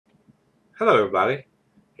Hello, everybody.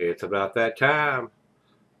 It's about that time.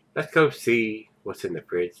 Let's go see what's in the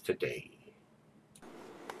fridge today.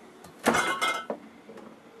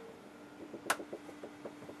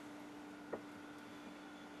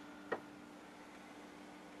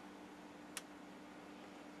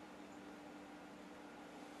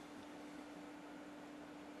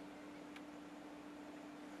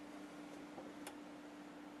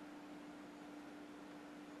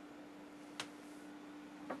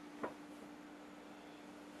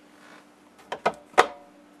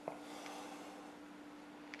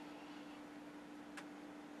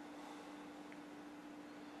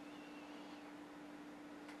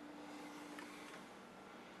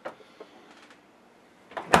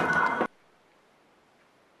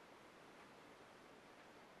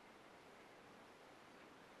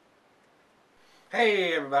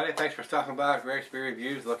 Hey everybody, thanks for stopping by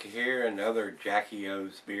Gregsbeerreviews. Looky here, another Jackie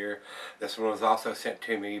O's beer. This one was also sent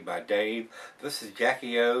to me by Dave. This is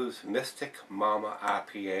Jackie O's Mystic Mama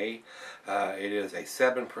IPA. It is a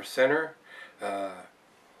 7%er.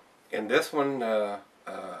 And this one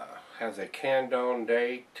has a canned on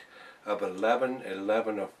date of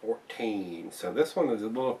 11/11/14. So this one is a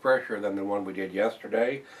little fresher than the one we did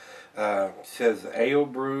yesterday. It says ale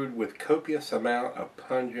brewed with copious amount of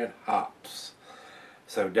pungent hops.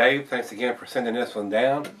 So Dave, thanks again for sending this one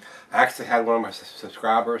down. I actually had one of my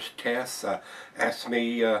subscribers, Tess, asked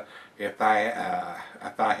me if I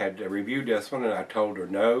had reviewed this one, and I told her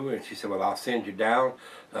no, and she said, well, I'll send you down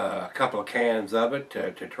a couple of cans of it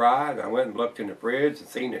to try. And I went and looked in the fridge and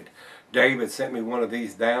seen that Dave had sent me one of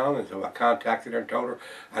these down, and so I contacted her and told her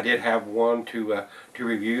I did have one to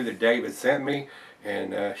review that Dave had sent me,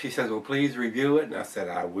 and she says, well, please review it, and I said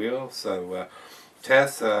I will. So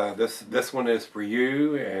Tess, this one is for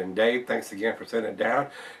you, and Dave, thanks again for sending it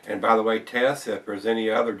down. And by the way, Tess, if there's any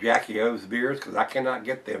other Jackie O's beers, because I cannot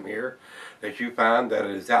get them here, that you find that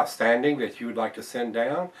is outstanding that you would like to send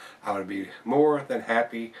down, I would be more than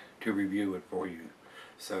happy to review it for you.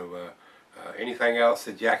 So anything else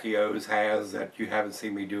that Jackie O's has that you haven't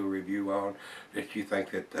seen me do a review on that you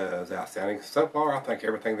think that is outstanding, so far I think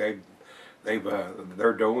everything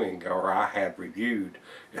they're doing, or I have reviewed,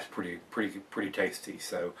 is pretty tasty.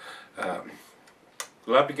 So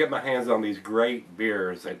love to get my hands on these great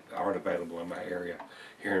beers that aren't available in my area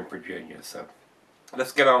here in Virginia. So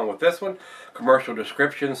let's get on with this one. Commercial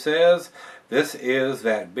description says, this is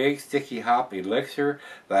that big sticky hop elixir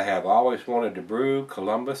that I have always wanted to brew.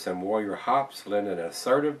 Columbus and Warrior hops lend an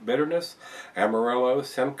assertive bitterness. Amarillo,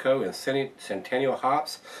 Simcoe, and Centennial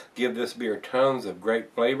hops give this beer tons of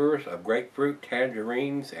great flavors of grapefruit,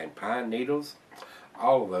 tangerines, and pine needles.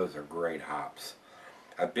 All of those are great hops.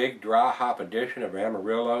 A big dry hop addition of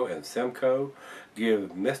Amarillo and Simcoe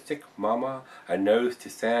give Mystic Mama a nose to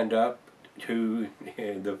stand up to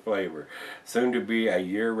the flavor. Soon to be a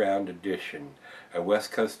year-round addition. A West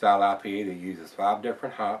Coast style IPA that uses 5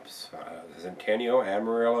 different hops: Centennial,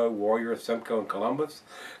 Amarillo, Warrior, Simcoe, and Columbus,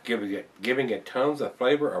 giving it tons of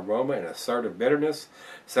flavor, aroma, and assertive bitterness.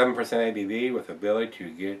 7% ABV with ability to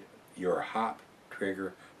get your hop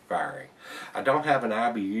trigger firing. I don't have an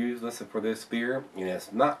IBU listed for this beer, and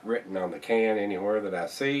it's not written on the can anywhere that I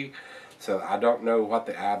see, so I don't know what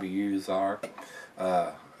the IBUs are.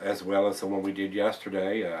 As well as the one we did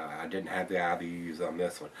yesterday. I didn't have the IBUs on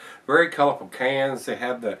this one. Very colorful cans. They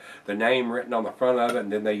have the name written on the front of it,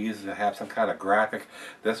 and then they use it to have some kind of graphic.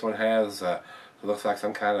 This one has, looks like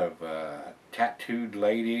some kind of tattooed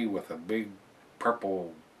lady with a big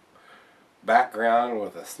purple background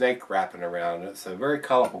with a snake wrapping around it. So very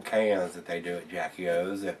colorful cans that they do at Jackie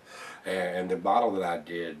O's. And the bottle that I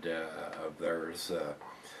did of theirs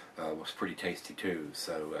was pretty tasty too.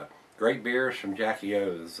 So great beers from Jackie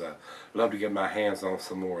O's. Love to get my hands on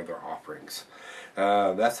some more of their offerings.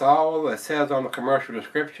 That's all it says on the commercial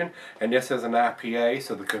description. And this is an IPA,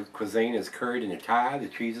 so the cuisine is curried in the Thai. The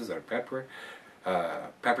cheeses are pepper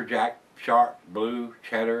jack, sharp, blue,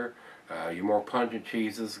 cheddar. Your more pungent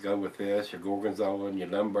cheeses go with this. Your gorgonzola, your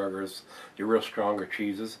Limburgers, your real stronger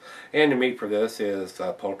cheeses. And the meat for this is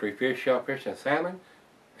poultry, fish, shellfish, and salmon.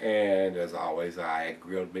 And as always, I add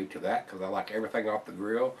grilled meat to that because I like everything off the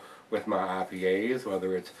grill with my IPAs,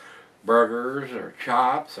 whether it's burgers or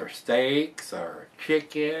chops or steaks or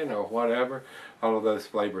chicken or whatever. All of those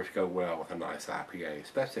flavors go well with a nice IPA,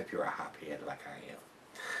 especially if you're a hophead like I am.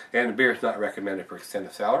 And the beer is not recommended for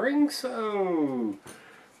extended cellaring, so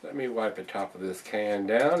let me wipe the top of this can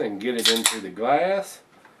down and get it into the glass.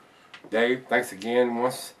 Dave, thanks again,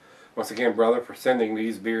 once again, brother, for sending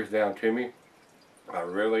these beers down to me. I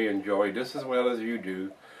really enjoy, just as well as you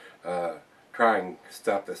do, trying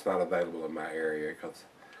stuff that's not available in my area, because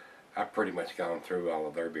I've pretty much gone through all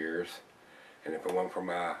of their beers. And if it weren't for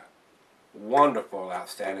my wonderful,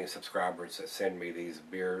 outstanding subscribers that send me these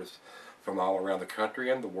beers from all around the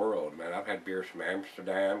country and the world, man. I've had beers from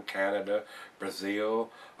Amsterdam, Canada,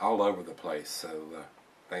 Brazil, all over the place. So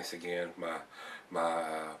thanks again, my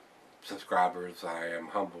subscribers. I am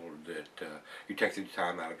humbled that you take the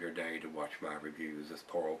time out of your day to watch my reviews, this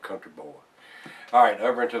poor old country boy. Alright,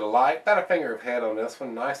 over into the light. About a finger of head on this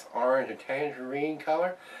one. Nice orange and tangerine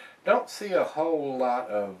color. Don't see a whole lot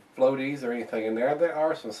of floaties or anything in there. There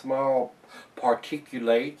are some small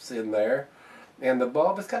particulates in there. And the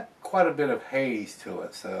bulb has got quite a bit of haze to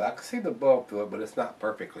it. So I can see the bulb through it, but it's not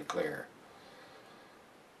perfectly clear.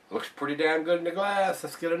 Looks pretty damn good in the glass.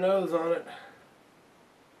 Let's get a nose on it.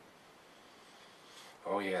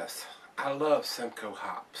 Oh yes. I love Simcoe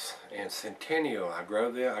hops and Centennial. I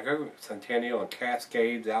grow Centennial and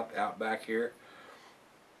Cascades out back here.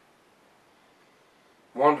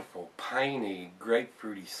 Wonderful, piney,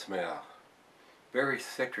 grapefruity smell. Very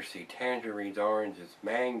citrusy, tangerines, oranges,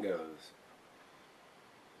 mangoes.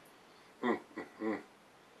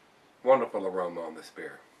 Wonderful aroma on this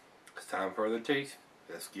beer. It's time for the taste.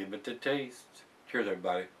 Let's give it a taste. Cheers,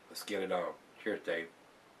 everybody. Let's get it on. Cheers, Dave.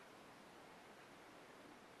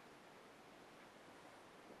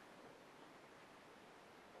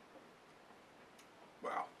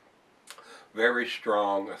 Wow. Very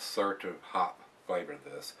strong, assertive hop flavor to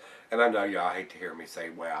this. And I know y'all hate to hear me say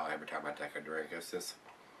wow every time I take a drink. It's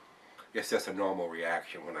just a normal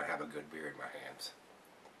reaction when I have a good beer in my hands.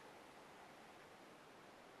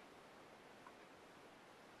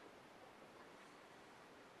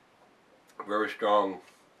 Very strong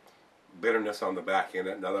bitterness on the back end,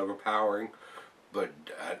 not overpowering, but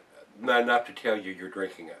not enough to tell you you're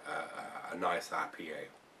drinking a nice IPA.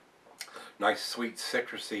 Nice, sweet,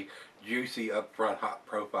 citrusy, juicy, upfront hop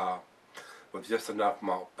profile with just enough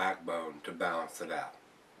malt backbone to balance it out.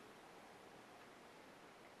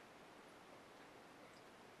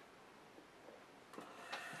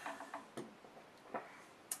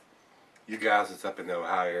 You guys that's up in the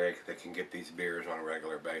Ohio area that can get these beers on a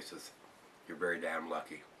regular basis, you're very damn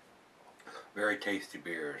lucky. Very tasty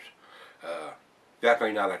beers.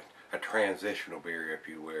 Definitely not a transitional beer, if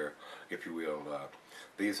you will.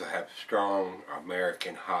 These have strong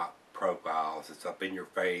American hop profiles. It's up in your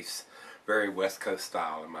face. Very West Coast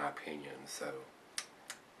style, in my opinion. So,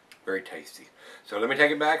 very tasty. So let me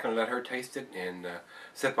take it back and let her taste it and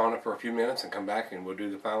sip on it for a few minutes and come back and we'll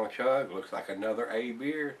do the final chug. Looks like another A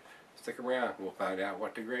beer. Stick around. We'll find out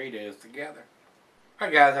what the grade is together.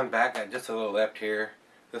 Alright guys, I'm back. I just a little left here.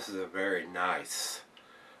 This is a very nice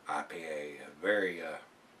IPA.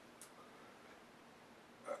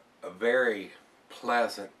 A very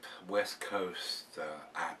pleasant West Coast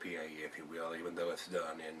IPA, if you will, even though it's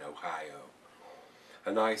done in Ohio.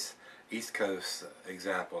 A nice East Coast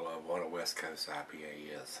example of what a West Coast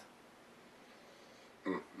IPA is.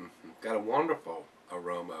 Got a wonderful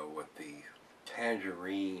aroma with the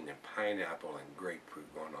tangerine and pineapple and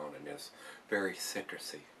grapefruit going on in this. Very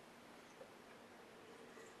citrusy.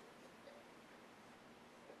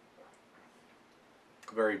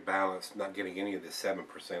 Very balanced, not getting any of the 7%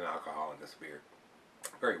 alcohol in this beer.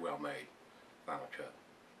 Very well made. Final chug.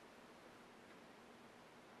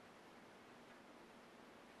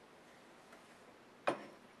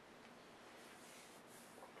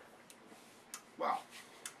 Wow.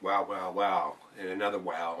 Wow, wow, wow. And another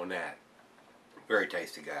wow on that. Very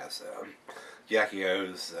tasty, guys. Jackie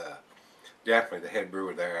O's definitely the head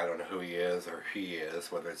brewer there. I don't know who he is or she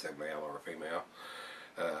is, whether it's a male or a female.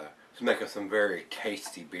 He's making some very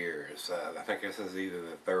tasty beers. I think this is either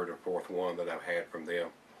the third or fourth one that I've had from them.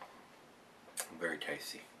 Very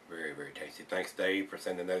tasty. Very, very tasty. Thanks, Dave, for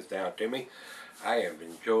sending those down to me. I have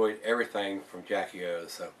enjoyed everything from Jackie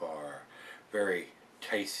O's so far. Very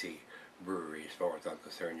tasty brewery as far as I'm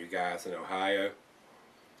concerned. You guys in Ohio,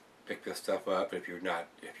 pick this stuff up. If you're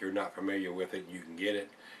not familiar with it, you can get it.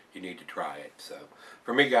 You need to try it. So,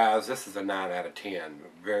 for me, guys, this is a 9 out of 10.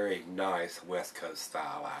 Very nice West Coast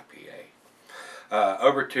style IPA.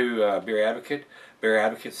 Over to Beer Advocate. Beer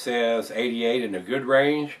Advocate says 88 in a good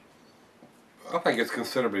range. I think it's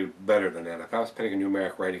considerably better than that. If I was putting a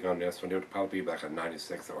numeric rating on this one, it would probably be like a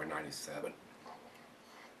 96 or a 97.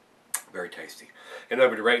 Very tasty. And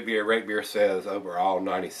over to Rate Beer. Rate Beer says overall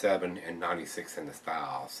 97 and 96 in the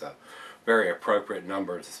style. So, very appropriate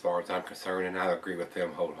numbers as far as I'm concerned, and I agree with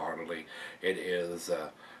them wholeheartedly. It is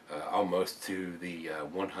almost to the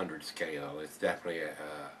 100 scale. It's definitely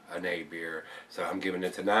an A beer. So I'm giving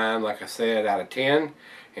it a 9, like I said, out of 10,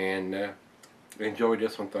 and enjoyed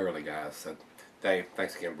this one thoroughly, guys. So, Dave,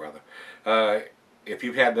 thanks again, brother. If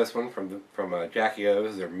you've had this one from Jackie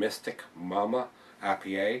O's, their Mystic Mama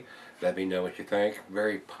IPA. Let me know what you think.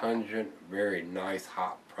 Very pungent, very nice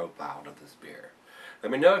hop profile to this beer.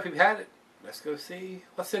 Let me know if you've had it. Let's go see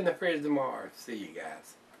what's in the fridge tomorrow. See you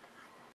guys.